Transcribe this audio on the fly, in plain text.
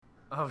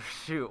Oh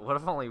shoot, what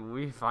if only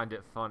we find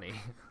it funny?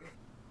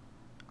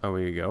 Oh,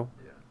 here you go?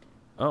 Yeah.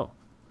 Oh.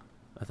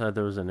 I thought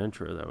there was an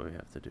intro that we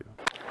have to do.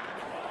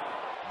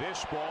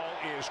 This ball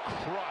is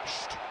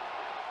crushed.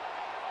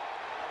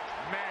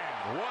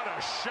 Man, what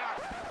a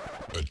shot.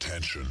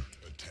 Attention,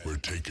 we're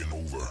taking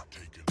over.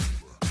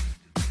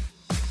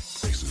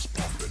 Faces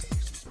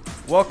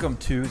pumping. Welcome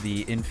to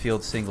the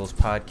Infield Singles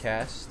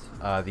Podcast,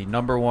 the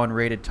number one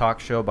rated talk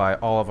show by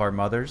all of our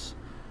mothers.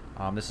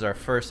 This is our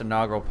first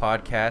inaugural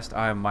podcast.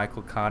 I am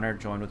Michael Connor.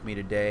 Joined with me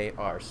today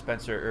are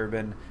Spencer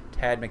Urban,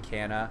 Tad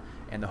McCanna,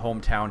 and the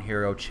hometown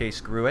hero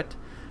Chase Gruitt.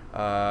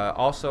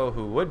 Also,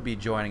 who would be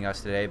joining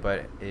us today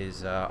but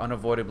is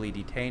unavoidably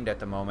detained at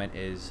the moment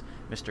is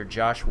Mr.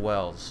 Josh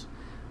Wells.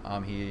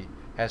 He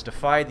has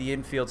defied the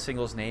Infield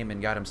Singles name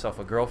and got himself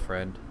a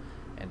girlfriend,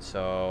 and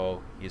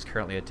so he is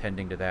currently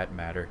attending to that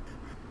matter.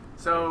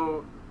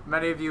 So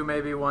many of you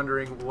may be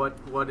wondering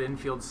what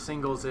Infield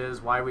Singles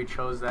is, why we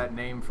chose that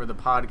name for the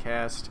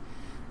podcast.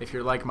 If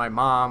you're like my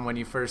mom, when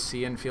you first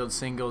see Infield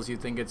Singles, you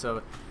think it's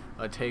a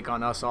take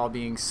on us all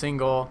being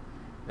single.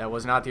 That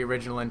was not the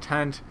original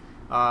intent.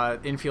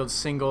 Infield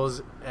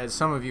Singles, as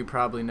some of you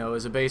probably know,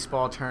 is a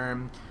baseball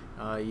term.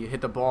 You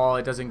hit the ball,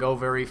 it doesn't go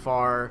very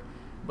far,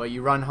 but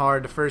you run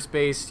hard to first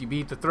base, you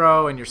beat the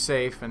throw, and you're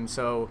safe, and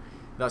so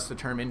thus the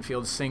term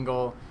infield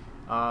single.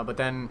 But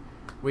then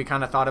we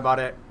kind of thought about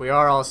it. We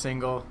are all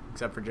single,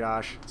 except for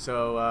Josh,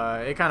 so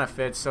it kind of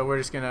fits, so we're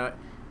just going to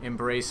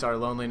embrace our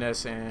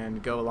loneliness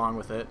and go along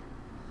with it.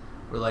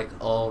 We're like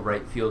all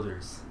right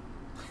fielders.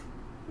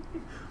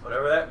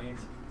 Whatever that means.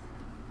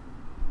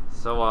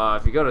 So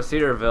if you go to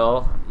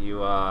Cedarville, you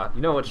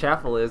know what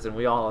chapel is, and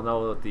we all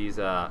know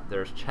that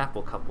there's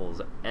chapel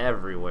couples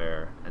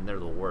everywhere, and they're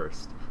the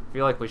worst. I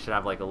feel like we should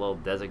have like a little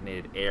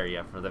designated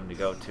area for them to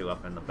go to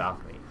up in the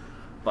balcony.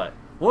 But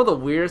one of the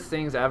weirdest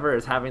things ever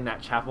is having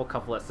that chapel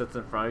couple that sits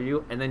in front of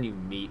you, and then you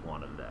meet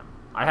one of them.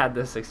 I had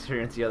this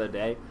experience the other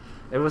day.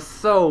 It was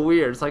so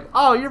weird. It's like,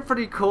 oh, you're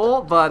pretty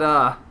cool, but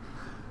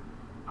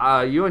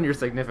you and your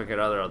significant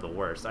other are the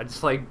worst. I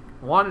just like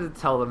wanted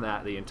to tell them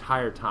that the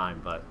entire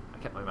time, but I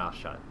kept my mouth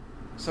shut.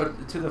 So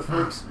to the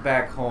folks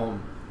back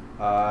home,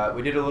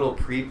 we did a little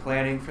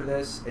pre-planning for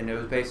this, and it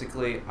was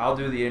basically, I'll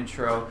do the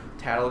intro,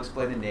 Tad will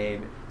explain the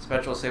name,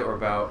 Spencer will say what we're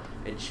about,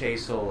 and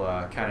Chase will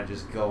kind of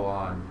just go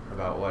on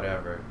about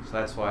whatever. So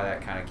that's why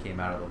that kind of came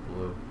out of the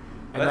blue.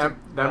 And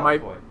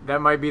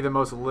that might be the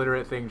most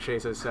literate thing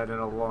Chase has said in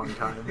a long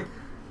time.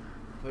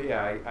 But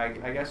yeah,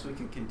 I guess we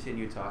can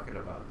continue talking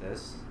about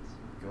this.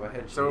 Go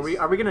ahead, Chase. So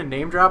are we gonna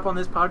name drop on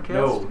this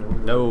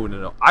podcast?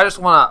 No. I just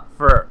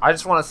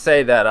wanna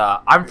say that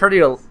I'm pretty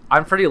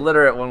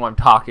illiterate when I'm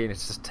talking.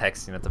 It's just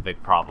texting that's a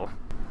big problem.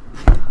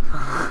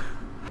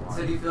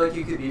 So do you feel like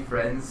you could be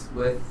friends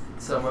with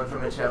someone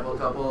from a chapel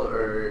couple,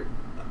 or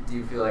do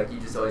you feel like you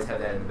just always have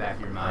that in the back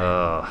of your mind?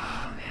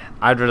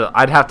 Man.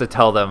 I'd have to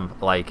tell them,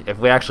 like, if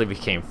we actually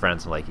became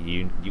friends, like,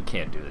 you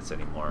can't do this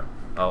anymore.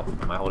 Oh,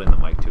 am I holding the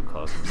mic too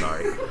close? I'm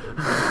sorry.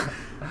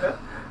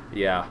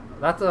 Yeah,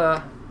 that's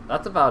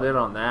about it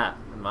on that,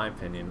 in my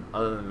opinion.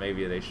 Other than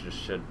maybe they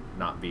should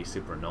not be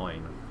super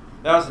annoying.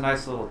 That was a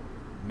nice little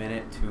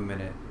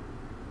 2-minute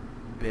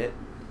bit.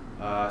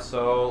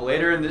 So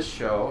later in this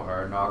show,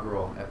 our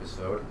inaugural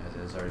episode, as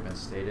has already been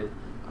stated,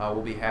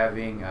 we'll be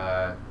having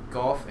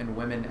golf and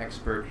women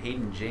expert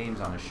Hayden James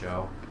on the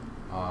show.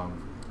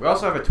 We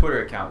also have a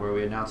Twitter account where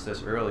we announced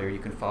this earlier. You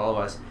can follow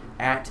us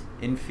at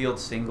Infield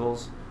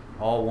Singles,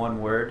 all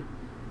one word.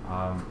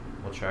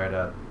 We'll try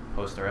to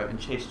post our and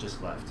Chase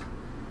just left.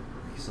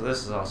 So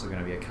this is also going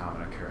to be a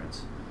common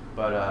occurrence.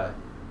 But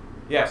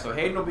yeah, so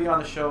Hayden will be on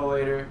the show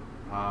later.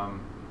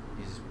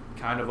 He's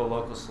kind of a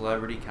local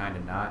celebrity, kind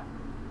of not.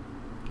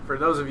 For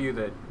those of you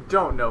that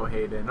don't know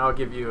Hayden, I'll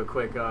give you a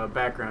quick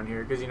background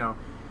here, because, you know,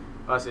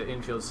 us at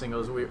Infield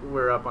Singles,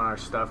 we're up on our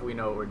stuff. We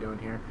know what we're doing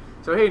here.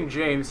 So Hayden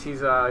James, he's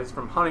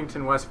from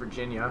Huntington, West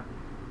Virginia.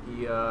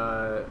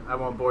 I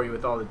won't bore you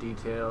with all the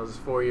details.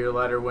 4-year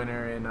letter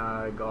winner in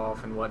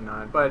golf and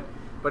whatnot. But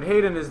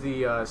Hayden is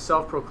the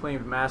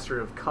self-proclaimed master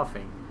of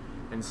cuffing.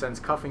 And since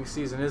cuffing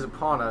season is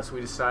upon us, we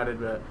decided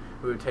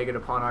we would take it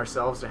upon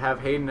ourselves to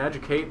have Hayden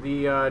educate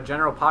the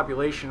general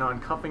population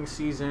on cuffing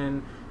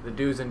season, the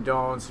do's and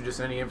don'ts, just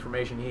any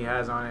information he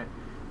has on it.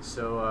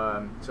 So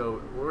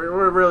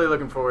we're really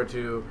looking forward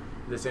to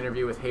this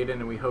interview with Hayden,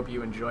 and we hope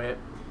you enjoy it.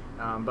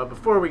 But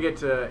before we get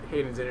to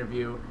Hayden's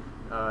interview,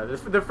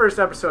 the first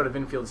episode of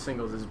Infield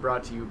Singles is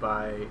brought to you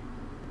by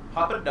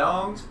Papa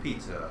Dong's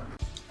Pizza.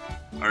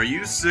 Are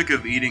you sick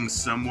of eating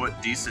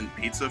somewhat decent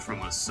pizza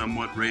from a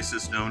somewhat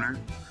racist owner?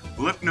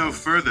 Look no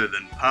further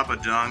than Papa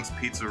Dong's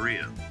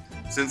Pizzeria.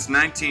 Since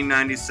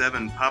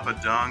 1997, Papa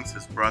Dong's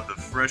has brought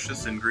the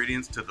freshest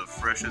ingredients to the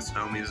freshest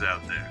homies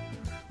out there.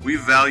 We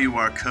value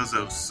our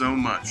cuzzo so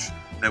much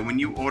that when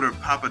you order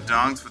Papa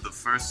Dong's for the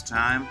first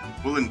time,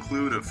 we'll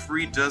include a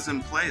free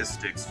dozen playa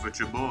sticks for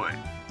your boy.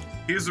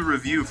 Here's a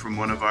review from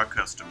one of our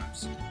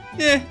customers.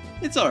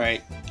 It's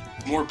alright.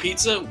 More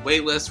pizza, way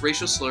less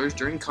racial slurs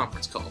during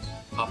conference calls.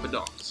 Papa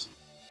Dong's.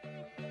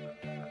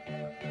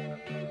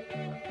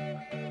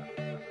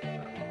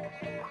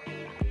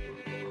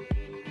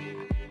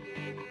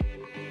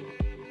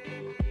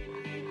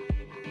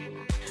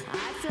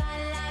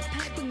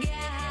 paper, get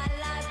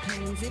high life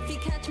plans. If you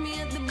catch me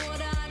at the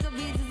border, I got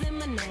visas in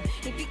my name.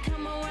 If you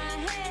come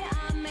around here,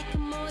 I'll make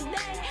them all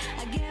day.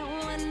 I get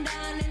one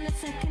down in a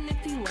second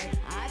if you wait.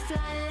 I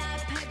fly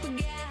like paper,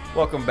 get high.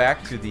 Welcome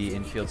back to the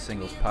Infield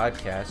Singles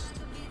podcast.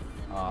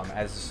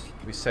 As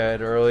we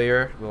said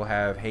earlier, we'll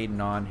have Hayden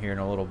on here in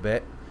a little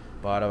bit.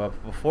 But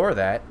before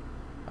that,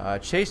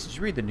 Chase, did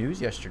you read the news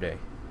yesterday?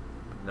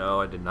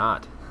 No, I did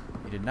not.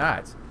 You did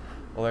not?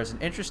 Well, there's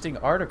an interesting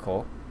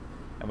article.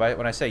 And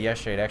when I say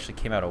yesterday, it actually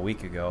came out a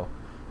week ago.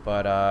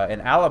 But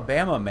an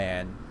Alabama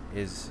man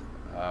was,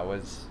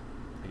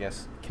 I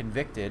guess,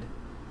 convicted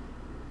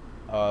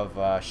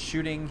of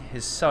shooting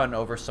his son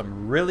over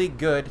some really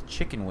good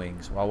chicken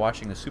wings while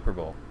watching the Super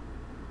Bowl.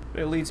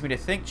 But it leads me to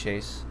think,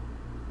 Chase,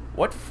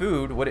 what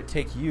food would it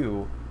take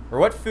you, or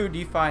what food do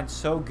you find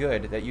so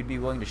good that you'd be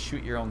willing to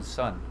shoot your own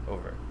son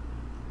over?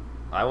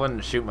 I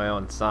wouldn't shoot my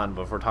own son,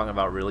 but if we're talking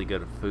about really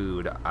good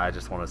food, I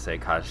just want to say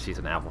cottage cheese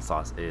and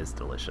applesauce is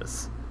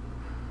delicious.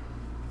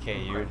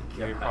 Okay,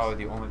 you're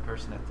probably the only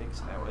person that thinks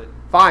that would.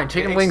 Fine,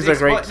 chicken wings are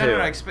great too. No.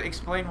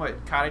 Explain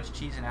what cottage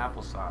cheese and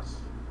applesauce.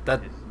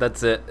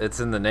 That's it. It's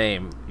in the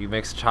name. You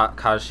mix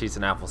cottage cheese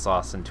and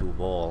applesauce into a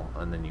bowl,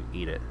 and then you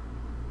eat it.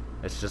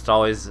 It's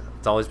always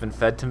been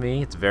fed to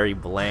me. It's very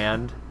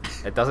bland.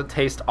 It doesn't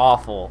taste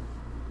awful.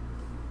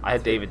 I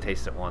had David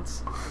taste it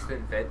once. It's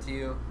been fed to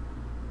you?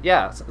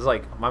 Yeah, it's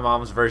like my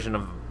mom's version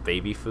of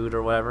baby food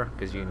or whatever.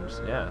 Because you can just,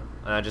 and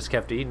I just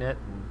kept eating it.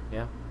 And,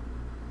 yeah.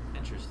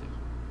 Interesting.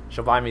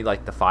 She'll buy me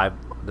like the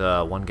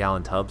 1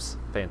 gallon tubs.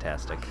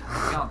 Fantastic.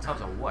 1 gallon tubs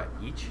of what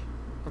each?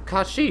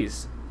 Cottage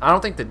cheese. I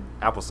don't think the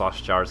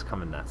applesauce jars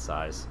come in that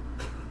size.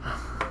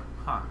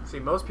 Huh. See,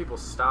 most people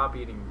stop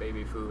eating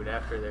baby food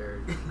after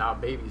they're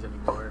not babies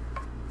anymore.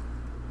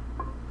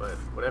 But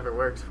whatever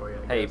works for you,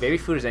 I Hey, guess. baby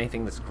food is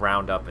anything that's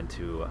ground up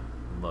into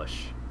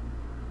mush.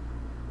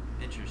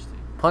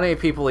 Interesting. Plenty of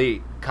people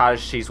eat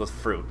cottage cheese with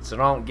fruit, so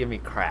don't give me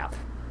crap.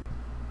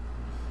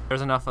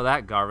 There's enough of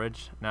that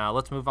garbage. Now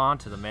let's move on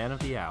to the man of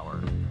the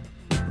hour.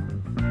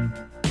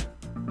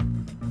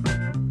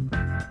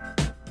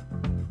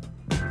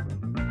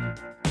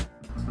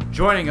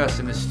 Joining us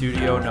in the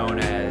studio, known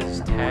as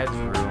Tad's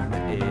Room,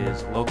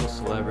 is local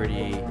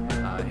celebrity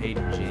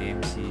Hayden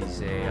James.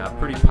 He's a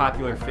pretty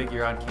popular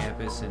figure on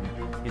campus, and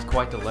he's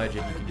quite the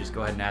legend. You can just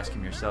go ahead and ask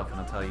him yourself, and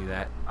he'll tell you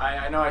that.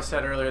 I know I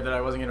said earlier that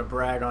I wasn't going to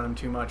brag on him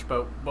too much,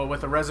 but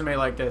with a resume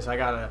like this, I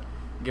got to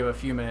give a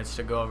few minutes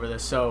to go over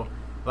this. So,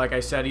 like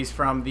I said, he's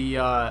from the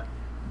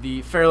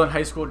Fairland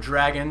High School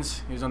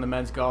Dragons. He was on the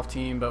men's golf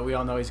team, but we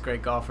all know he's a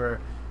great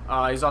golfer.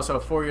 He's also a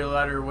 4-year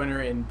letter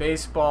winner in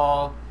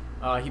baseball.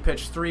 He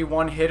pitched 3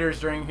 one-hitters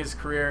during his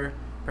career.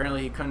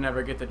 Apparently, he couldn't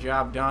ever get the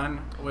job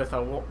done with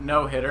a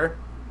no-hitter.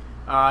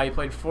 He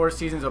played 4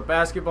 seasons of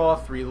basketball,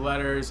 3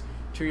 letters,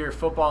 2-year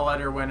football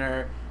letter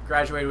winner,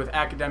 graduated with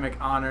academic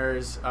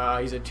honors.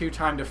 He's a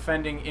 2-time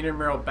defending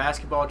intramural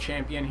basketball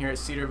champion here at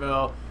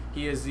Cedarville.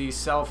 He is the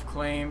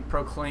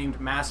proclaimed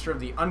master of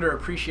the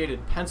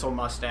underappreciated pencil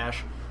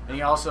mustache, and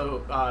he also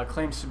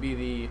claims to be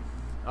the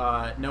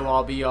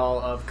know-all be-all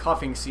of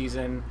cuffing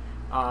season.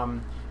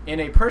 In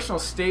a personal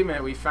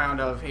statement we found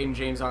of Hayden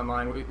James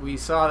online, we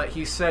saw that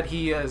he said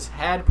he has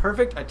had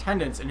perfect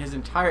attendance in his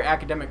entire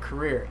academic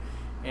career.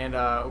 And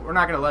we're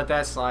not going to let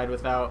that slide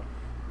without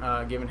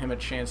giving him a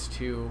chance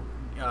to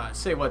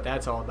say what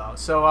that's all about.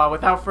 So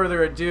without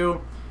further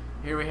ado,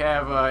 here we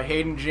have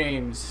Hayden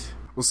James.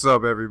 What's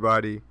up,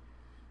 everybody?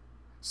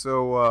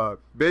 So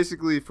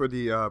basically for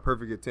the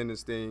perfect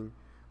attendance thing,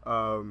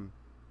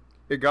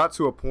 it got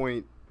to a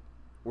point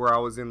where I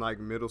was in like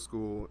middle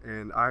school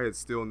and I had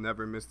still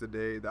never missed a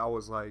day. That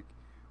was like,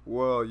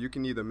 well, you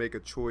can either make a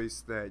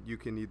choice that you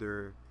can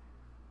either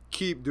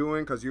keep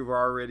doing because you've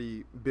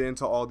already been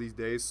to all these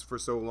days for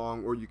so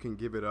long, or you can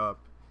give it up.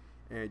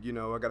 And, you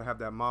know, I got to have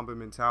that Mamba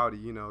mentality.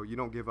 You know, you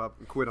don't give up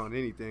and quit on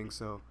anything.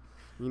 So,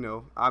 you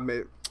know, I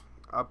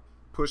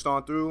pushed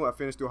on through. I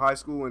finished through high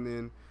school, and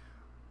then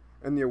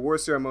in the award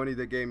ceremony,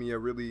 they gave me a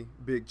really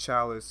big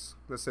chalice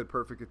that said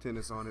perfect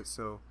attendance on it.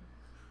 So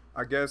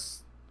I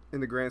guess in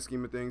the grand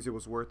scheme of things, it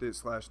was worth it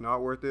 /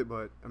 not worth it.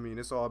 But, I mean,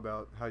 it's all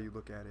about how you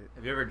look at it.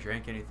 Have you ever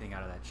drank anything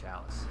out of that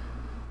chalice?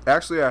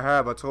 Actually, I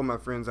have. I told my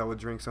friends I would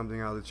drink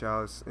something out of the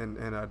chalice,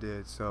 and I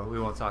did. So we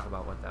won't talk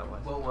about what that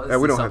was. What was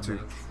we don't something?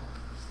 have to.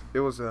 It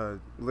was a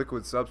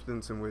liquid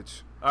substance in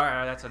which... All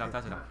right, that's enough.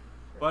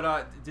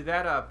 But did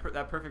that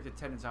perfect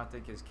attendance, I don't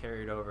think, is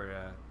carried over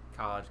to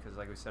college? Because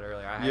like we said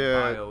earlier, I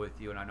had bio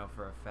with you, and I know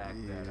for a fact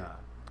that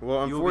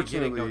well, you'll be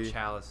getting unfortunately, no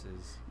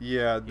chalices.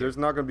 Yeah, there's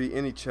not going to be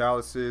any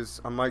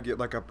chalices. I might get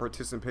like a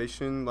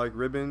participation like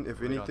ribbon,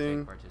 if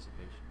anything. Don't take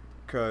participation.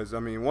 Because, I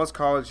mean, once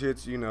college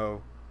hits, you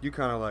know, you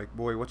kind of like,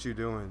 boy, what you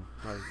doing?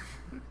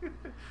 Like,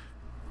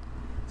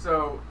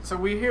 So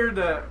we hear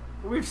that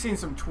we've seen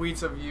some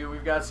tweets of you.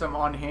 We've got some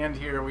on hand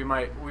here. We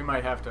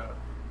might have to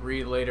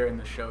read later in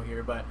the show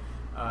here, but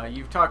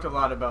you've talked a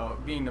lot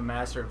about being the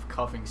master of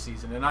cuffing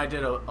season, and I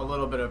did a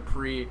little bit of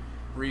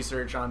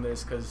pre-research on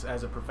this because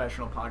as a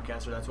professional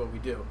podcaster, that's what we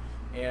do.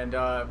 And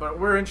but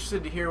we're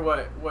interested to hear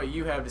what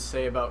you have to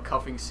say about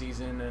cuffing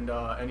season and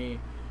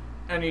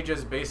any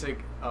just basic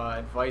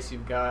advice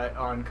you've got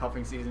on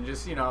cuffing season?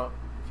 Just, if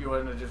you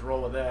want to just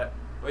roll with that.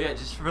 Well, yeah,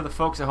 just for the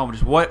folks at home,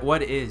 just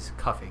what is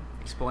cuffing?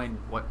 Explain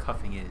what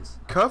cuffing is.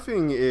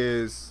 Cuffing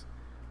is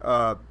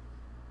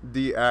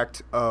the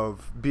act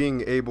of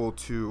being able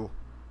to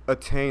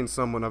attain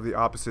someone of the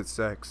opposite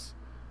sex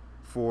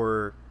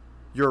for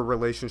your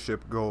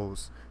relationship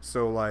goals.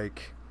 So,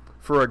 like,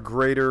 for a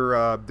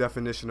greater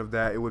definition of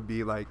that, it would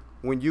be like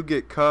when you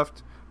get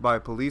cuffed by a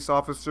police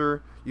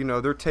officer,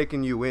 they're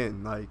taking you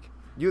in. Like,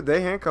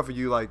 they handcuff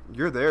you like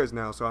you're theirs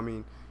now. So, I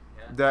mean,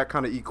 that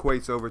kind of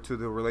equates over to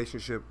the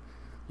relationship,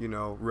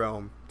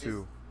 realm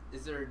too.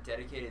 Is there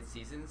dedicated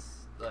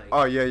seasons?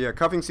 Oh, yeah.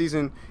 Cuffing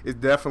season is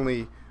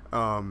definitely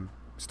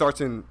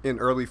starts in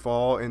early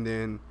fall, and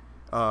then,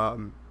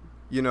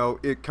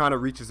 it kind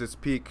of reaches its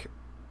peak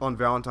on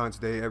Valentine's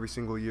Day every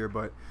single year.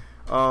 But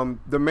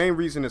the main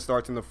reason it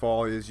starts in the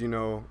fall is,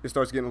 it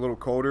starts getting a little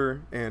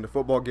colder, and the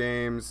football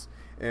games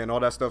and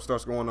all that stuff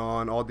starts going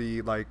on, all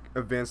the, like,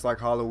 events like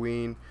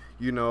Halloween.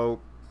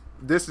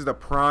 This is the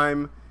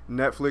prime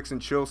Netflix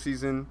and chill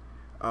season,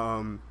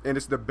 and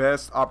it's the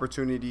best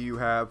opportunity you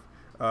have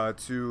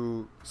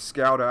to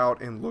scout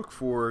out and look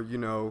for,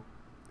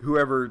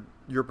 whoever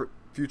your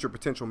future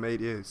potential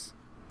mate is.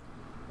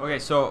 Okay,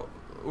 so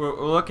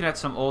we're looking at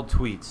some old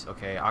tweets,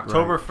 okay?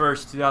 October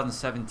 1st,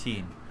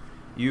 2017,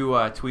 you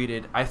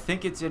tweeted, "I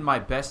think it's in my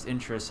best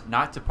interest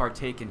not to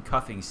partake in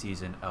cuffing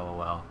season,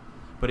 LOL."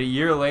 But a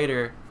year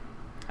later,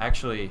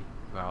 actually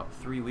about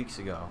 3 weeks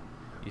ago,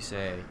 you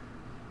say,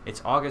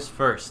 "It's August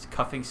 1st.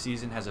 Cuffing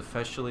season has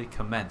officially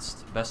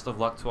commenced. Best of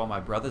luck to all my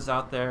brothers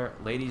out there.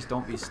 Ladies,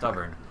 don't be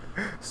stubborn."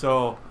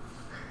 So,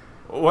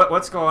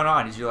 what's going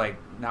on? Did you, like,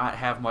 not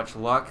have much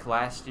luck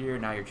last year?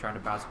 Now you're trying to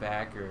bounce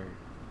back, or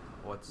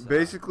what's?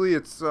 Basically,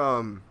 it's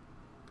all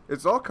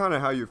kind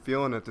of how you're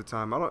feeling at the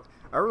time.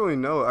 I really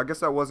know. I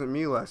guess that wasn't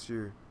me last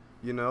year.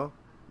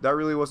 That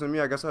really wasn't me.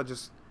 I guess I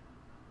just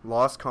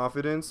lost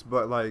confidence.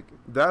 But, like,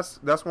 that's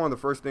one of the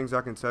first things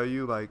I can tell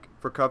you. Like,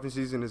 for cuffing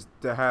season is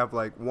to have,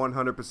 like,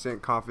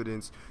 100%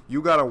 confidence.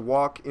 You gotta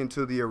walk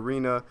into the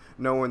arena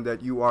knowing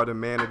that you are the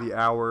man of the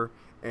hour,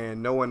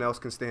 and no one else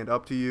can stand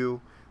up to you.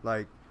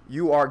 Like,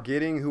 you are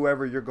getting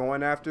whoever you're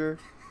going after,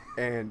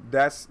 and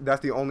that's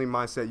the only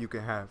mindset you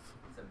can have.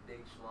 Some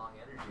big schlong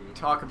energy.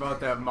 Talk about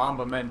that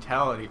Mamba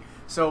mentality.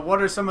 So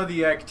what are some of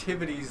the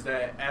activities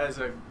that, as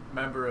a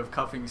member of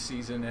cuffing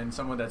season and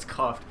someone that's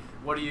cuffed,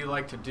 what do you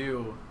like to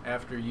do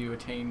after you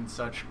attain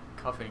such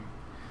cuffing?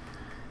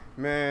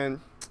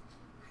 Man,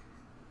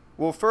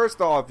 well,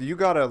 first off, you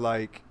gotta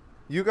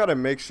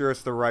make sure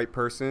it's the right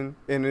person,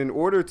 and in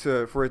order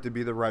for it to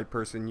be the right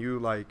person, you,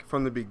 like,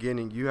 from the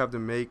beginning, you have to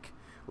make,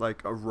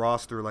 like, a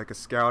roster, like a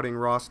scouting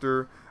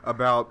roster,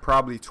 about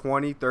probably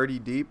 20-30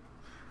 deep,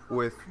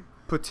 with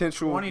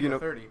potential 20 to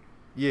 30.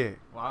 Yeah.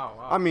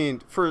 Wow. I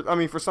mean,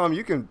 for some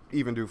you can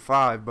even do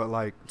 5, but,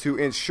 like, to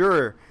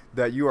ensure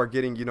that you are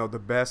getting, the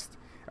best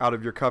out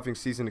of your cuffing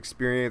season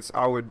experience,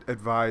 I would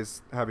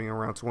advise having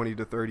around 20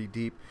 to 30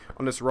 deep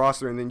on this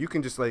roster, and then you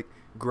can just, like,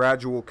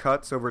 gradual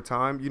cuts over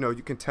time.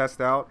 You can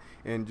test out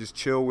and just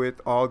chill with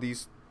all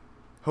these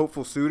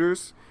hopeful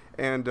suitors,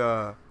 and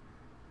and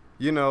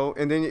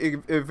then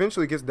it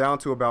eventually gets down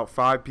to about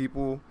 5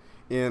 people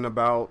in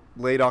about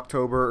late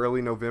October,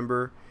 early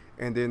November,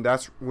 and then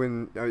that's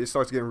when it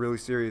starts getting really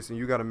serious, and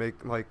you got to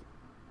make, like,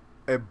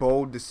 a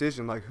bold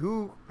decision. Like,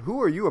 who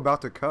are you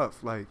about to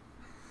cuff? Like,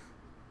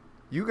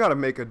 you got to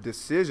make a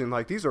decision.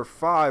 Like, these are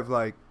 5,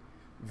 like,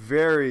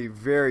 very,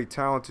 very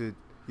talented,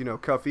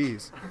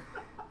 cuffies,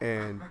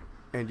 and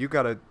you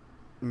got to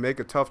make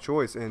a tough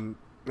choice, and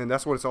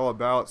that's what it's all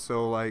about.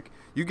 So, like,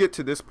 you get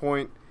to this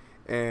point,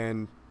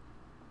 and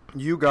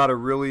you got to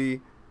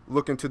really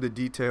look into the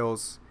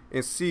details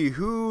and see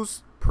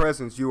whose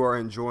presence you are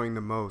enjoying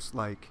the most.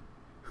 Like,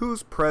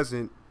 whose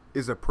present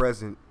is a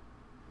present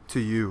to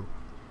you.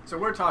 So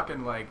we're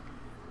talking, like,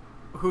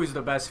 who's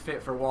the best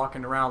fit for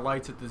walking around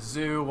lights at the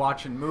zoo,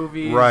 watching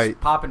movies, right,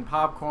 popping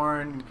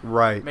popcorn,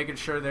 right, making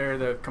sure they're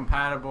the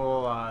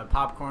compatible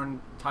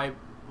popcorn type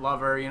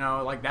lover,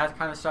 like that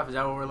kind of stuff. Is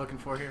that what we're looking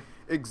for here?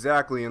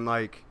 Exactly. And,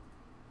 like,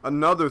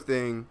 another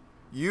thing,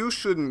 you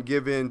shouldn't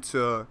give in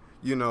to,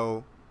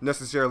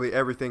 necessarily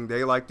everything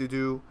they like to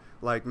do.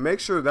 Like,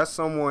 make sure that's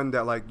someone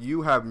that, like,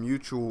 you have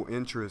mutual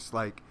interests.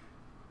 Like,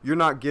 you're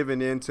not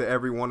giving in to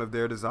every one of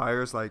their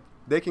desires. Like,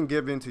 they can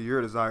give in to your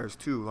desires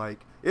too.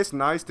 Like, it's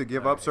nice to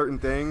give up certain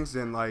things,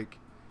 and, like,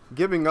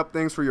 giving up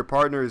things for your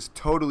partner is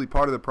totally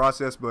part of the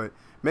process, but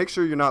make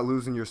sure you're not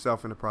losing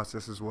yourself in the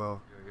process as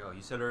well. There we go.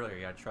 You said earlier,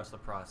 you got to trust the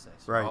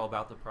process. Right. We're all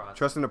about the process.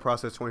 Trusting the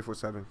process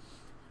 24/7.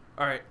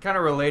 All right, kind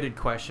of related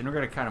question. We're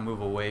going to kind of move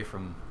away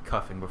from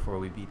cuffing before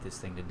we beat this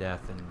thing to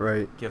death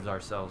and give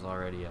ourselves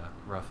already a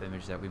rough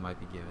image that we might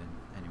be given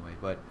anyway.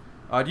 But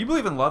do you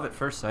believe in love at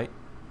first sight?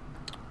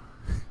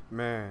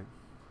 Man.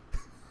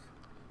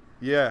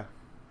 Yeah,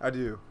 I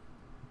do.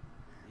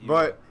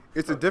 But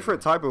it's a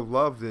different type of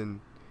love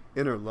than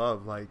inner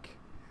love. Like,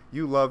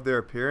 you love their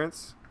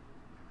appearance,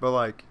 but,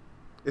 like,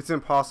 it's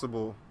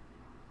impossible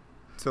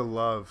to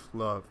love.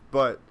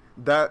 But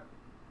that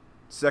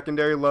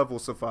secondary love will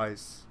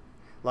suffice.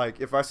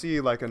 Like, if I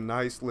see, like, a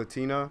nice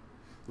Latina,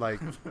 like,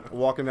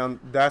 walking down,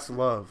 that's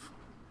love.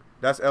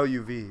 That's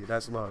LUV.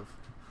 That's love.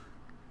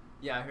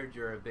 Yeah, I heard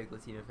you're a big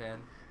Latina fan.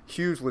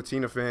 Huge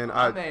Latina fan.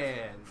 My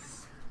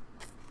mans.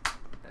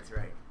 That's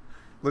right.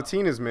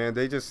 Latinas, man,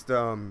 they just,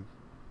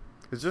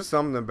 it's just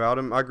something about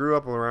them. I grew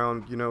up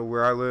around, you know,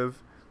 where I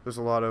live. There's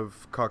a lot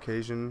of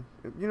Caucasian.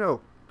 You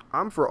know,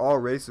 I'm for all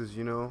races,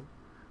 you know.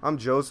 I'm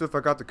Joseph. I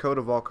got the coat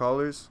of all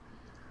colors.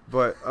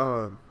 But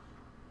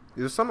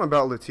there's something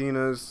about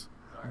Latinas.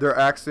 Their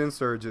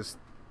accents are just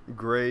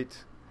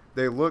great.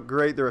 They look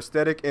great. They're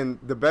aesthetic. And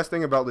the best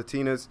thing about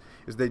Latinas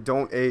is they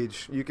don't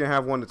age. You can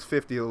have one that's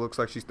 50 that looks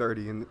like she's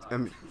 30.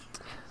 And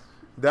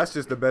that's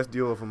just the best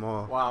deal of them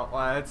all. Wow,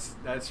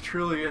 that's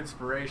truly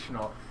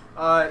inspirational.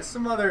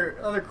 Some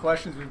other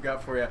questions we've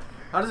got for you.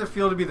 How does it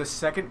feel to be the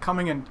second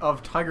coming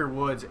of Tiger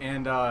Woods?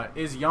 And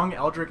is Young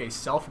Eldrick a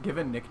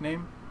self-given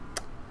nickname?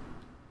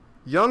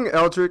 Young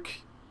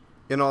Eldrick,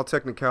 in all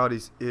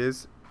technicalities,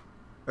 is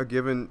a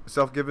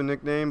self-given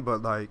nickname,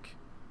 but like,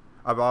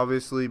 I've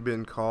obviously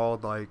been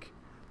called like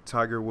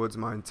Tiger Woods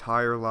my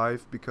entire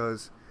life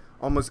because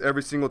almost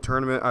every single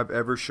tournament I've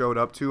ever showed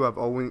up to, I've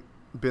only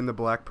been the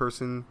black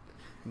person.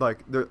 Like,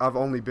 I've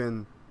only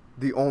been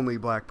the only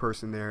black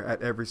person there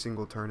at every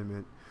single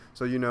tournament.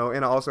 So, you know,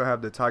 and I also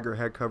have the Tiger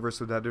head cover,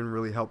 so that didn't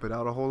really help it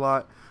out a whole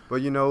lot.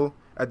 But, you know,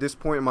 at this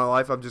point in my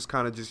life, I've just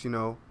kind of just, you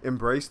know,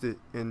 embraced it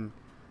and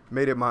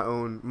made it my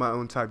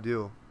own type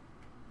deal.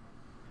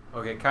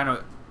 Okay, kind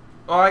of.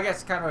 Well, I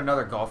guess kind of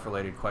another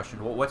golf-related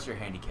question. What's your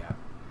handicap?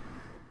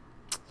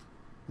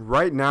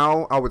 Right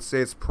now, I would say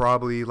it's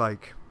probably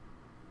like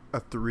a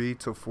 3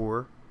 to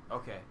 4.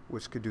 Okay.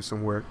 Which could do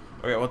some work.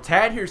 Okay, well,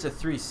 Tad here's a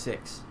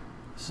 3-6.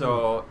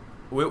 So,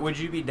 would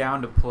you be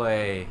down to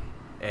play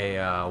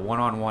a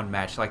one-on-one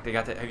match? Like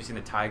have you seen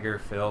the Tiger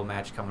Phil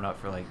match coming up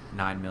for like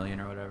 $9 million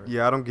or whatever?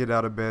 Yeah, I don't get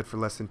out of bed for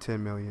less than $10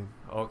 million.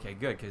 Okay,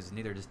 good, because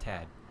neither does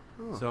Tad.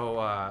 Oh.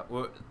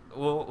 So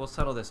we'll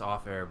settle this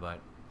off air, but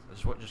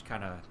just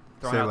kind of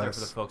throwing out there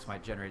for the folks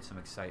might generate some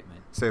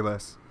excitement. Say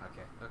less.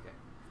 Okay.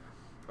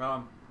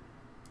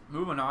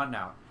 Moving on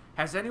now.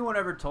 Has anyone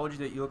ever told you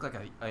that you look like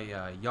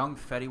a young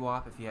Fetty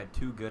Wap if you had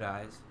 2 good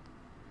eyes?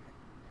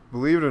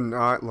 Believe it or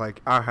not,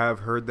 like, I have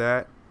heard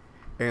that,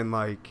 and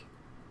like,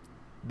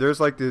 there's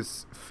like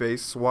this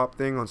face swap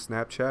thing on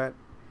Snapchat,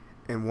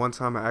 and one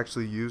time I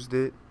actually used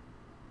it,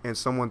 and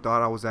someone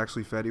thought I was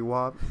actually Fetty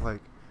Wap.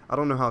 Like, I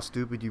don't know how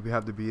stupid you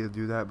have to be to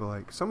do that, but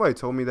like, somebody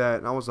told me that,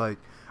 and I was like,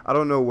 I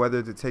don't know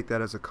whether to take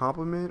that as a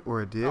compliment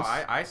or a diss.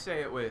 Oh, I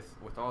say it with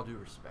all due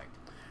respect.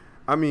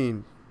 I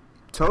mean,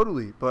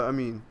 totally, but I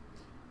mean,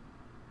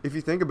 if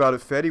you think about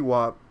it, Fetty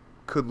Wap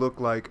could look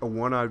like a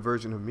one-eyed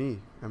version of me.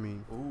 I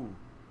mean, ooh,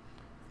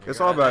 it's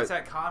all about. That's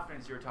that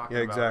confidence you were talking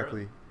about. Yeah,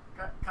 exactly.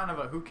 Kind of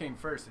a who came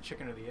first, the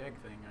chicken or the egg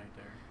thing right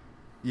there.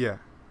 Yeah.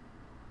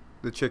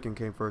 The chicken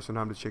came first, and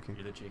I'm the chicken.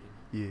 You're the chicken.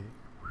 Yeah.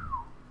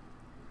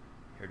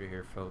 Heard it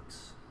here,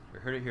 folks. You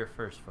heard it here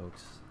first,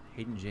 folks.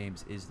 Hayden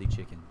James is the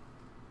chicken.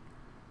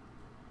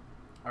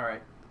 All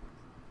right.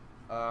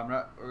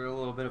 We're a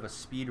little bit of a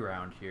speed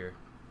round here.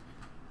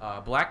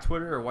 Black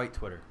Twitter or white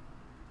Twitter?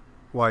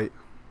 White.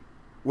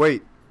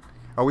 Wait.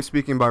 Are we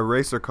speaking by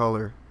race or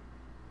color?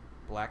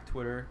 Black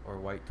Twitter or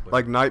white Twitter?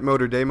 Like night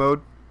mode or day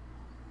mode?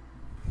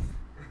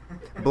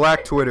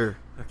 Black Twitter.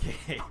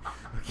 Okay.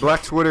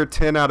 Black Twitter,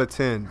 10 out of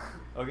 10.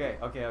 Okay.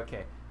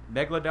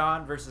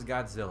 Megalodon versus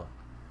Godzilla.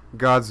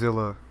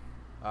 Godzilla.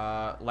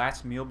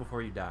 Last meal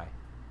before you die.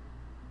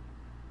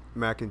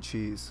 Mac and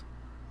cheese.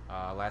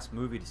 Last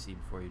movie to see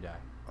before you die.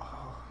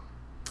 Oh,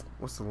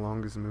 what's the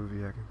longest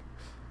movie I can?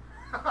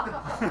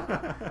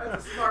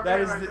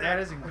 That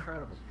is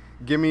incredible.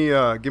 Give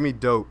me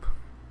Dope.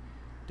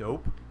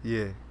 Dope?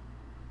 Yeah.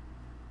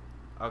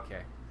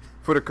 Okay.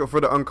 For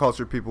the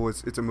uncultured people,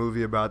 it's a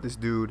movie about this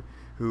dude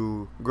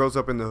who grows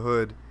up in the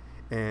hood,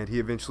 and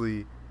he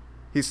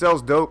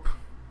sells dope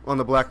on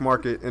the black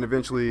market, and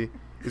eventually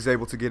is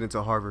able to get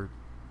into Harvard.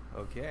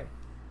 Okay.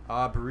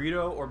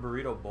 Burrito or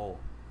burrito bowl?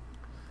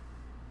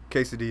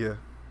 Quesadilla.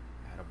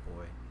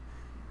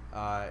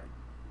 Attaboy.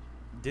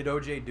 Did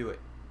OJ do it?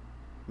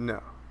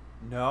 No.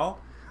 No?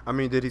 I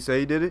mean, did he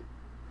say he did it?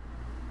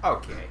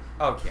 Okay.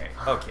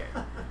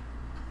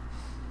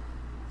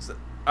 So,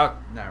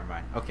 never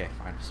mind. Okay,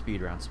 fine.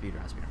 Speed round.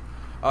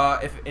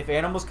 If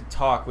animals could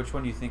talk, which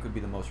one do you think would be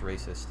the most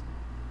racist?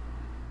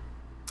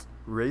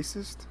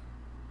 Racist?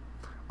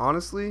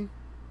 Honestly,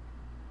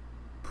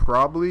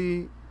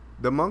 probably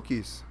the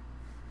monkeys.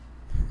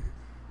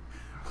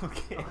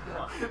 Okay.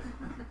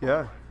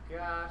 Yeah.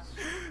 Gosh.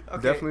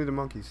 Okay. Definitely the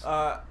monkeys.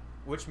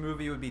 Which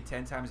movie would be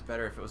 10 times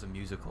better if it was a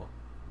musical?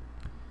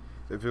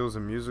 If it was a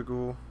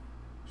musical,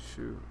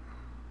 shoot.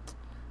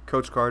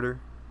 Coach Carter.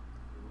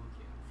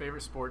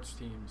 Favorite sports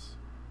teams?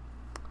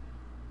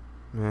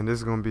 Man, this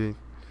is gonna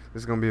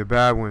be a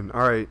bad one.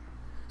 All right,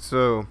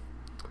 so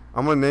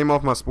I'm gonna name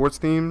off my sports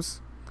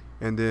teams,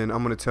 and then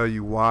I'm gonna tell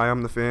you why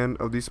I'm the fan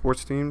of these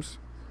sports teams.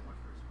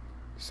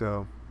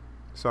 So,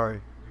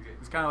 sorry.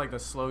 It's kind of like the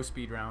slow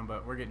speed round,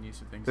 but we're getting used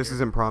to things. This here.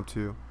 is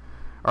impromptu.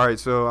 All right,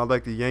 so I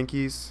like the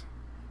Yankees,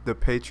 the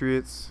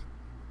Patriots,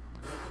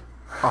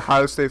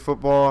 Ohio State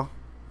football,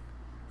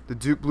 the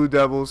Duke Blue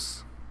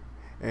Devils,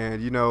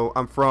 and,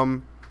 I'm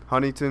from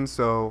Huntington,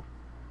 so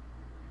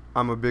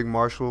I'm a big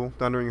Marshall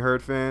Thundering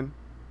Herd fan.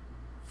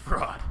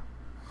 Fraud.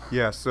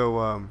 Yeah, so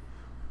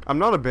I'm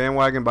not a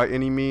bandwagon by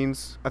any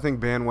means. I think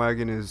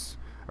bandwagon is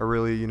a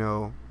really,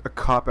 a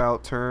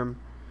cop-out term.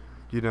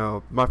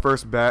 My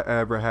first bat I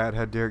ever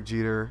had Derek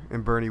Jeter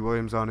and Bernie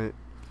Williams on it.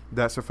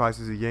 That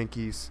suffices the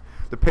Yankees.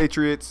 The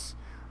Patriots,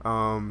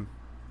 I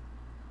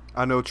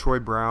know Troy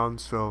Brown,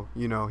 so,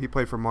 he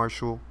played for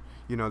Marshall.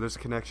 There's a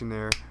connection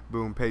there.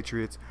 Boom,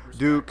 Patriots. Respect.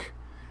 Duke,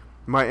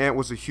 my aunt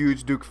was a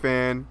huge Duke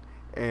fan,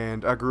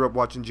 and I grew up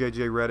watching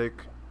J.J.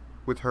 Redick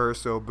with her,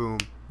 so boom,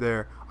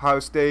 there.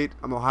 Ohio State,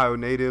 I'm Ohio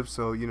native,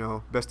 so,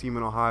 best team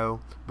in Ohio.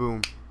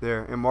 Boom,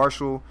 there. And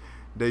Marshall,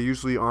 they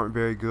usually aren't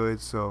very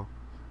good, so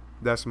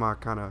that's my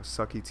kind of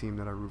sucky team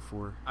that I root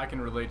for. I can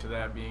relate to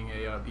that, being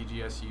a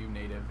BGSU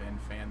native and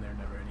fan. They're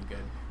never any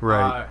good.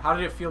 Right. How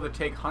did it feel to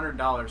take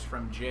 $100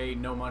 from Jay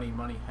No Money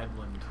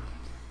Headland?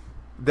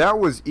 That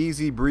was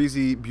easy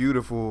breezy,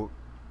 beautiful,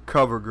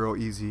 cover girl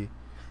easy,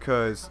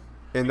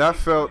 and that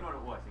felt.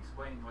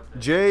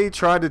 Jay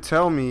tried to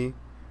tell me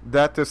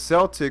that the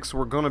Celtics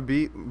were gonna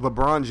beat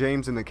LeBron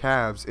James and the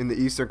Cavs in the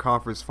Eastern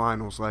Conference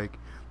Finals. Like,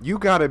 you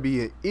gotta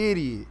be an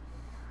idiot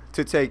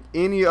to take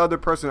any other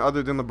person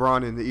other than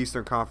LeBron in the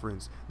Eastern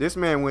Conference. This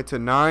man went to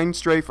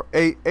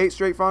eight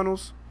straight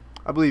finals.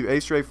 I believe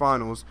 8 straight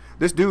finals.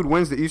 This dude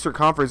wins the Eastern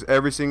Conference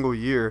every single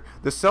year.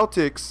 The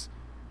Celtics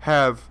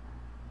have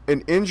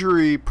an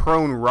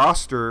injury-prone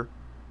roster,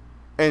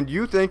 and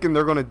you thinking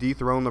they're going to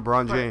dethrone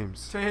LeBron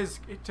James. To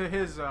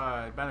his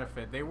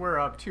benefit, they were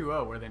up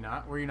 2-0, were they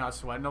not? Were you not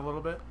sweating a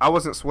little bit? I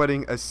wasn't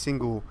sweating a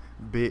single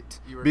bit.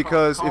 You were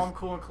because calm,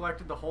 cool, and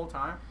collected the whole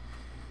time?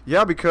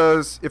 Yeah,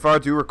 because if I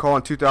do recall,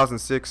 in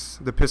 2006,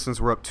 the Pistons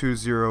were up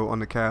 2-0 on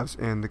the Cavs,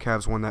 and the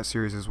Cavs won that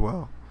series as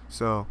well.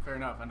 So fair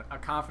enough. A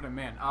confident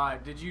man.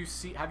 Have you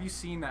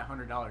seen that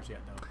 $100 yet,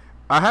 though?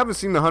 I haven't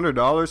seen the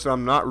 $100, so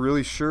I'm not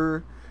really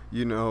sure,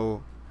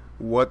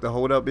 what the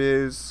holdup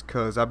is,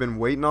 because I've been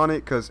waiting on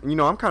it, because,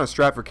 I'm kind of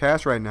strapped for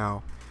cash right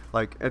now,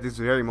 like, at this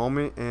very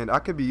moment, and I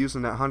could be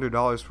using that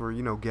 $100 for,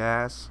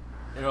 gas.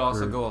 It'll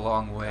also go a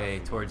long way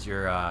towards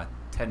your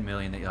 $10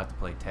 million that you'll have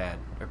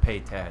to pay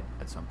Tad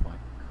at some point.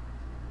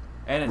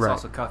 And it's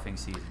also cuffing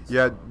season.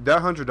 Yeah,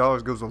 that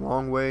 $100 goes a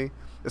long way,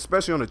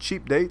 especially on the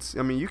cheap dates.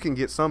 I mean, you can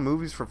get some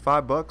movies for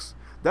 $5.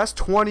 That's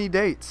 20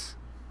 dates.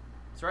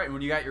 That's right.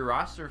 When you got your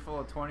roster full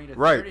of 20 to 30.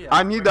 Right.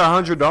 I need that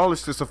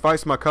 $100 to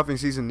suffice my cuffing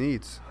season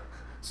needs.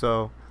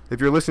 So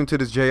if you're listening to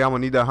this, Jay, I'm gonna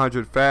need that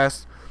 $100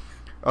 fast.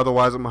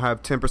 Otherwise, I'm gonna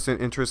have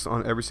 10% interest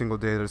on every single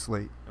day that's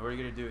late. And what are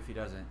you gonna do if he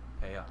doesn't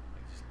pay up?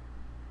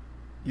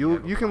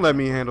 You can let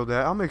me handle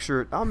that. I'll make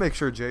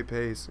sure Jay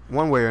pays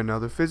one way or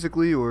another,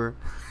 physically or,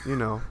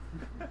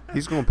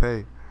 he's gonna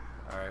pay.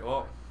 All right.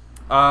 Well,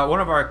 one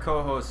of our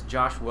co-hosts,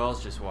 Josh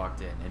Wells, just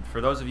walked in, and for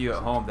those of you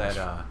at home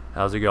that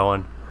how's it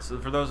going? So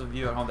for those of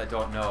you at home that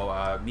don't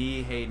know,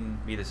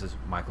 this is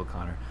Michael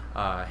Connor.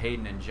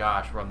 Hayden and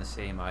Josh were on the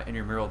same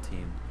intramural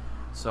team,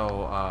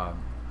 so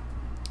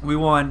we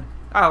won.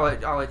 I'll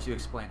let you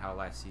explain how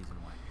last season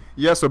went.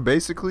 Yeah. So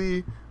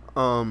basically,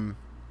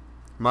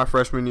 my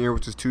freshman year,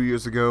 which is 2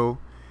 years ago,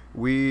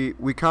 we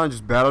kind of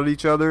just battled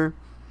each other.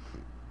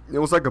 It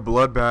was like a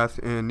bloodbath,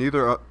 and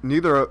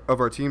neither of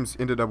our teams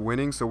ended up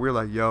winning. So we're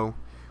like, yo,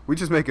 we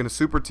just making a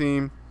super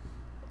team.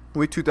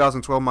 We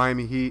 2012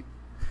 Miami Heat,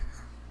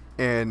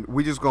 and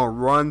we just gonna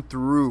run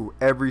through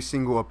every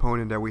single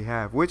opponent that we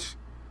have, which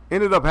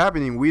ended up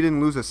happening. We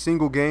didn't lose a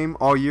single game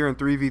all year in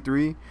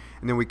 3v3,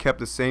 and then we kept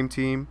the same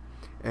team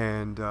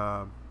and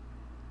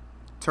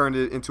turned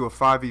it into a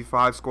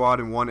 5v5 squad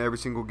and won every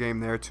single game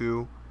there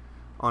too,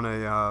 on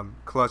a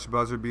clutch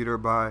buzzer beater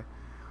by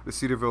the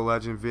Cedarville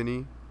legend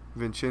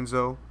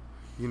Vincenzo,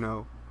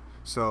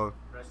 so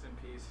rest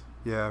in peace.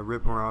 Yeah,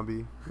 Rip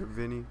Harambe, Rip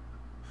Vinny.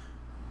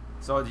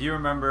 So do you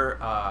remember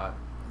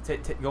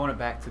going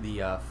back to the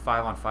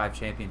 5-on-5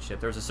 championship?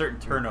 There was a certain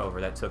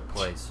turnover that took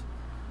place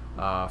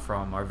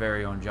from our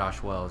very own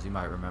Josh Wells. You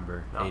might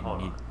remember. Hayden,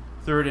 he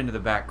threw it into the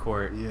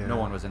backcourt. Yeah. No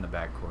one was in the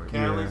backcourt. Can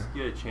I at least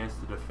get a chance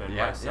to defend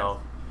myself?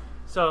 Yeah.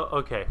 So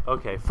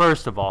okay.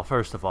 First of all,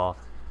 First of all,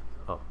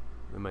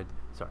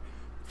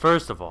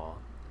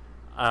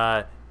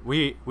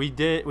 we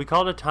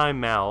called a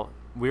timeout.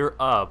 We were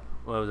up.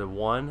 What was it,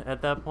 1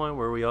 at that point?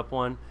 Were we up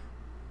 1?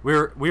 We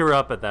were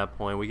up at that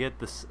point. We get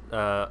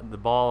the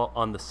ball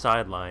on the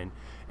sideline,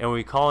 and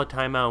we call a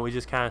timeout. And we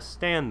just kind of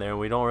stand there, and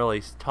we don't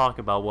really talk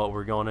about what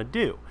we're going to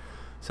do.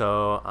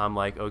 So I'm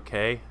like,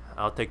 okay,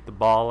 I'll take the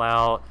ball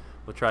out.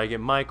 We'll try to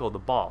get Michael the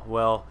ball.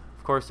 Well,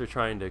 of course they're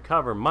trying to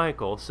cover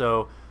Michael,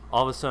 so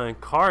all of a sudden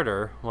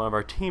Carter, one of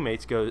our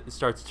teammates,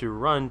 starts to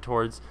run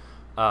towards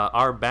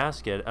our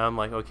basket. I'm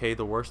like, okay,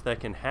 the worst that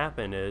can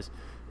happen is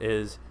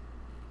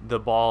the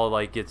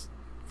ball gets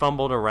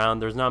fumbled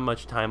around. There's not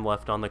much time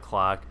left on the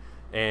clock,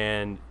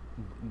 and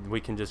we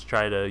can just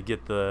try to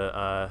get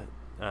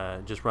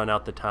just run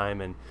out the time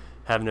and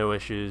have no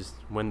issues,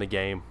 win the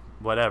game,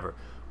 whatever.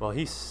 Well,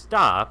 he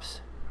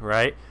stops,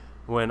 right,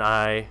 when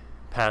I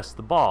pass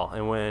the ball.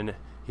 And when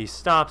he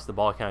stops, the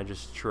ball kind of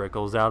just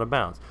trickles out of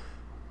bounds.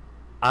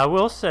 I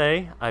will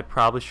say I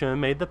probably shouldn't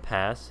have made the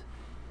pass.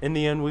 In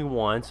the end, we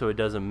won, so it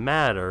doesn't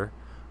matter.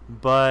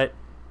 But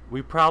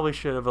we probably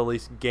should have at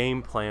least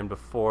game planned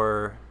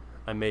before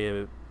I made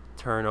a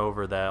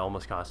turnover that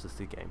almost cost us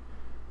the game.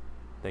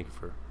 Thank you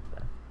for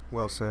that.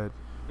 Well said.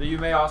 But you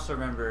may also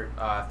remember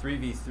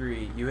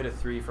 3v3, you hit a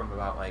 3 from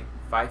about like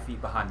 5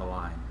 feet behind the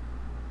line.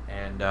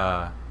 And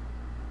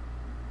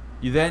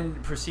you then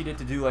proceeded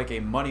to do like a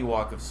money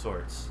walk of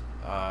sorts.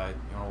 You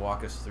want to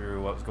walk us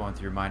through what was going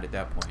through your mind at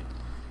that point?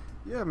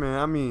 Yeah, man.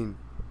 I mean,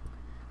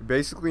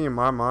 basically in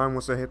my mind,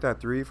 once I hit that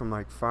 3 from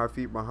like 5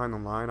 feet behind the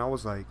line, I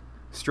was like,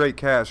 straight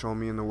cash on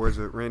me, in the words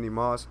of Randy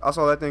Moss. I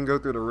saw that thing go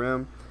through the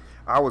rim.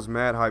 I was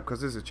mad hyped because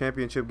this is a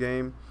championship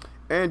game.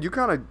 And you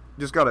kind of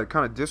just got to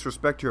kind of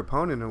disrespect your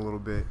opponent a little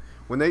bit.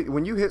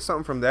 When you hit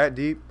something from that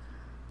deep,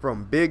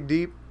 from big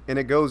deep, and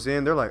it goes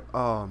in, they're like,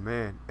 oh,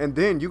 man. And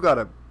then you got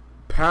to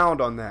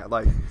pound on that.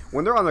 Like,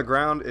 when they're on the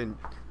ground and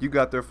you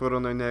got their foot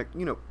on their neck,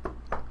 you know,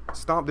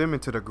 stomp them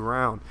into the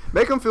ground.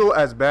 Make them feel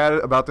as bad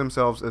about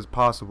themselves as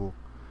possible.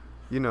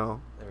 You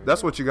know,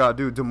 that's what you got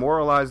to do.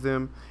 Demoralize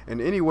them.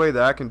 And any way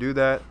that I can do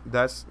that,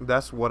 that's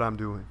what I'm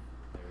doing.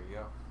 There you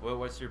go. Well,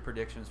 what's your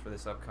predictions for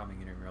this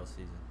upcoming intramural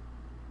season?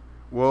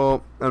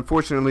 Well,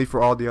 unfortunately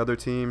for all the other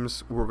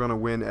teams, we're going to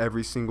win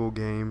every single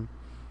game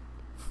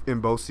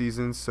in both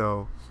seasons.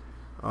 So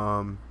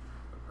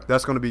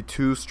that's going to be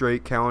 2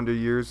 straight calendar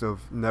years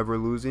of never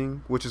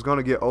losing, which is going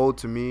to get old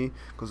to me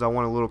because I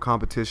want a little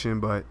competition.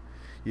 But,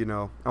 you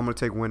know, I'm going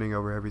to take winning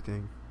over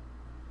everything.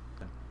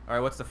 All right,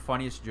 what's the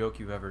funniest joke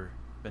you've ever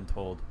been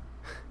told?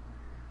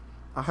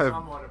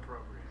 Somewhat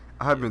appropriate.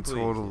 I have been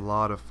told a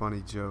lot of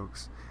funny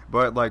jokes.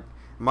 But, like,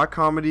 my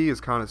comedy is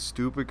kind of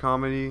stupid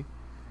comedy.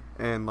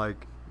 And,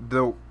 like,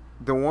 the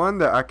one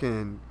that I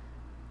can,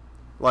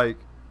 like,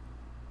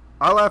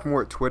 I laugh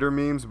more at Twitter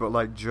memes, but,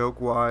 like,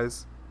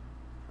 joke-wise,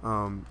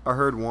 I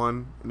heard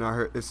one,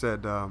 and it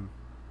said,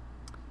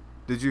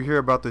 did you hear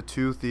about the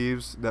 2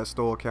 thieves that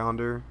stole a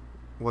calendar,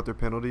 what their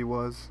penalty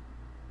was?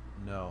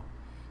 No.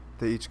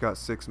 They each got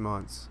 6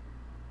 months.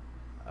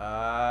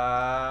 Yeah.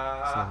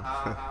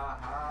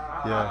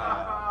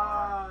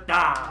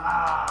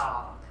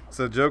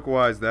 So,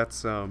 joke-wise,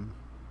 that's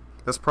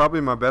probably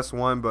my best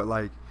one, but,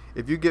 like,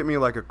 if you get me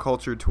like a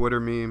cultured Twitter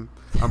meme,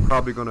 I'm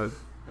probably gonna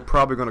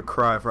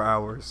cry for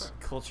hours.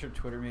 Cultured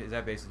Twitter meme, is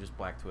that basically just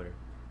black Twitter?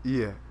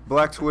 Yeah,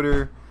 black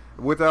Twitter.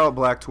 Without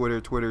black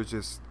Twitter's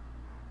just,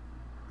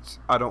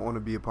 I don't want to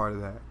be a part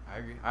of that. I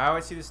agree. I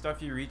always see the stuff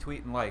you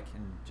retweet and like,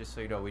 and just so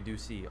you know, we do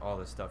see all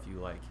the stuff you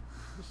like.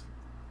 Just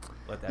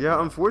let that.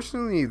 Yeah,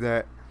 unfortunately,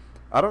 that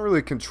I don't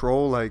really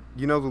control, like,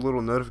 you know, the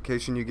little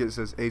notification you get that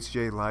says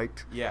HJ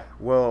liked. Yeah.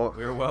 Well,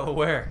 we're well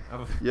aware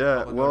of yeah,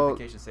 all the well,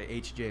 notifications say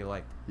HJ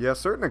liked. Yeah,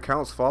 certain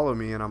accounts follow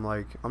me, and I'm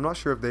like, I'm not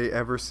sure if they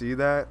ever see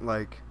that,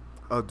 like,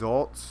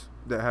 adults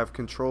that have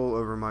control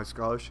over my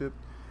scholarship.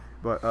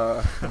 But,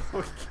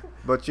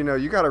 but you know,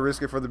 you got to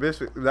risk it for the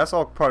biscuit. That's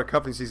all part of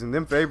cuffing season.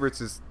 Them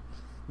favorites is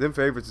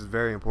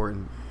very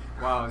important.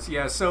 Wow.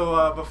 Yeah.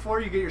 So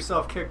before you get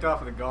yourself kicked off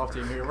of the golf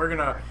team here, we're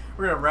gonna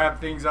wrap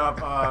things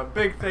up.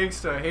 Big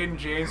thanks to Hayden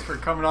James for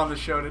coming on the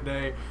show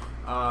today.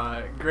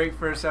 Great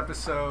first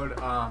episode.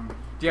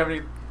 Do you have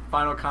any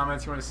final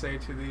comments you want to say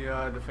to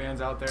the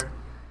fans out there?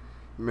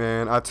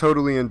 Man, I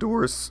totally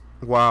endorse.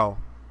 Wow.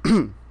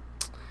 I'm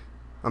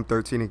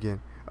 13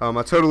 again.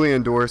 I totally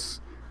endorse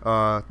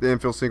the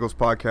Infield Singles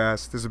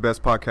podcast. This is the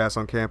best podcast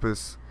on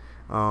campus.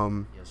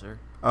 Yes, sir.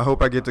 I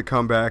hope I get to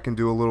come back and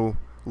do a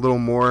little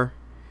more.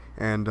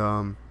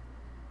 And,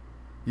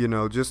 you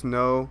know, just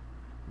know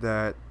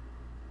that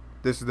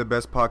this is the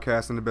best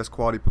podcast and the best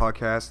quality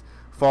podcast.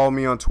 Follow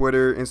me on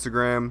Twitter,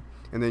 Instagram,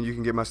 and then you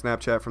can get my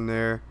Snapchat from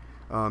there.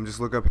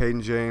 Just look up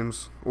Hayden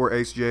James or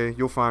HJ.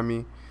 You'll find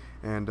me.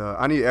 And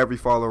I need every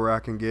follower I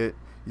can get.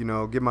 You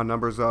know, get my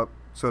numbers up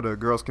so the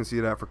girls can see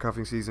that for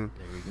cuffing season.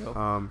 There we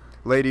go.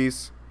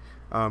 Ladies,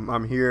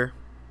 I'm here.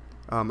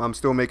 I'm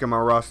still making my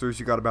rosters.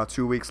 You got about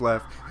 2 weeks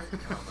left.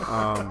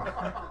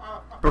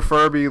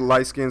 Preferably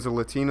light skins or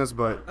Latinas,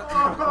 but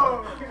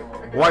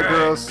white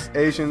girls,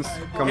 Asians,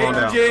 come on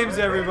down. James,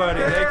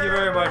 everybody. Thank you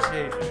very much,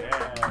 Hayden.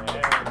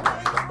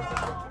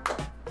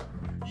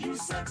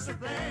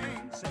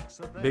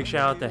 Big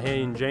shout out to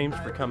Hayden James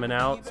for coming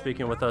out,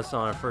 speaking with us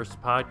on our first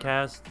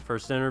podcast,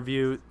 first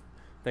interview.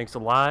 Thanks a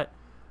lot.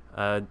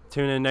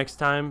 Tune in next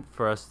time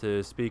for us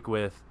to speak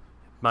with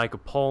Micah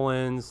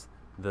Polans,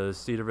 the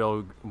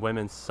Cedarville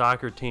women's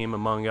soccer team,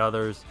 among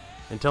others.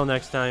 Until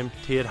next time,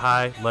 tee it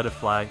high, let it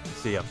fly.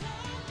 See ya.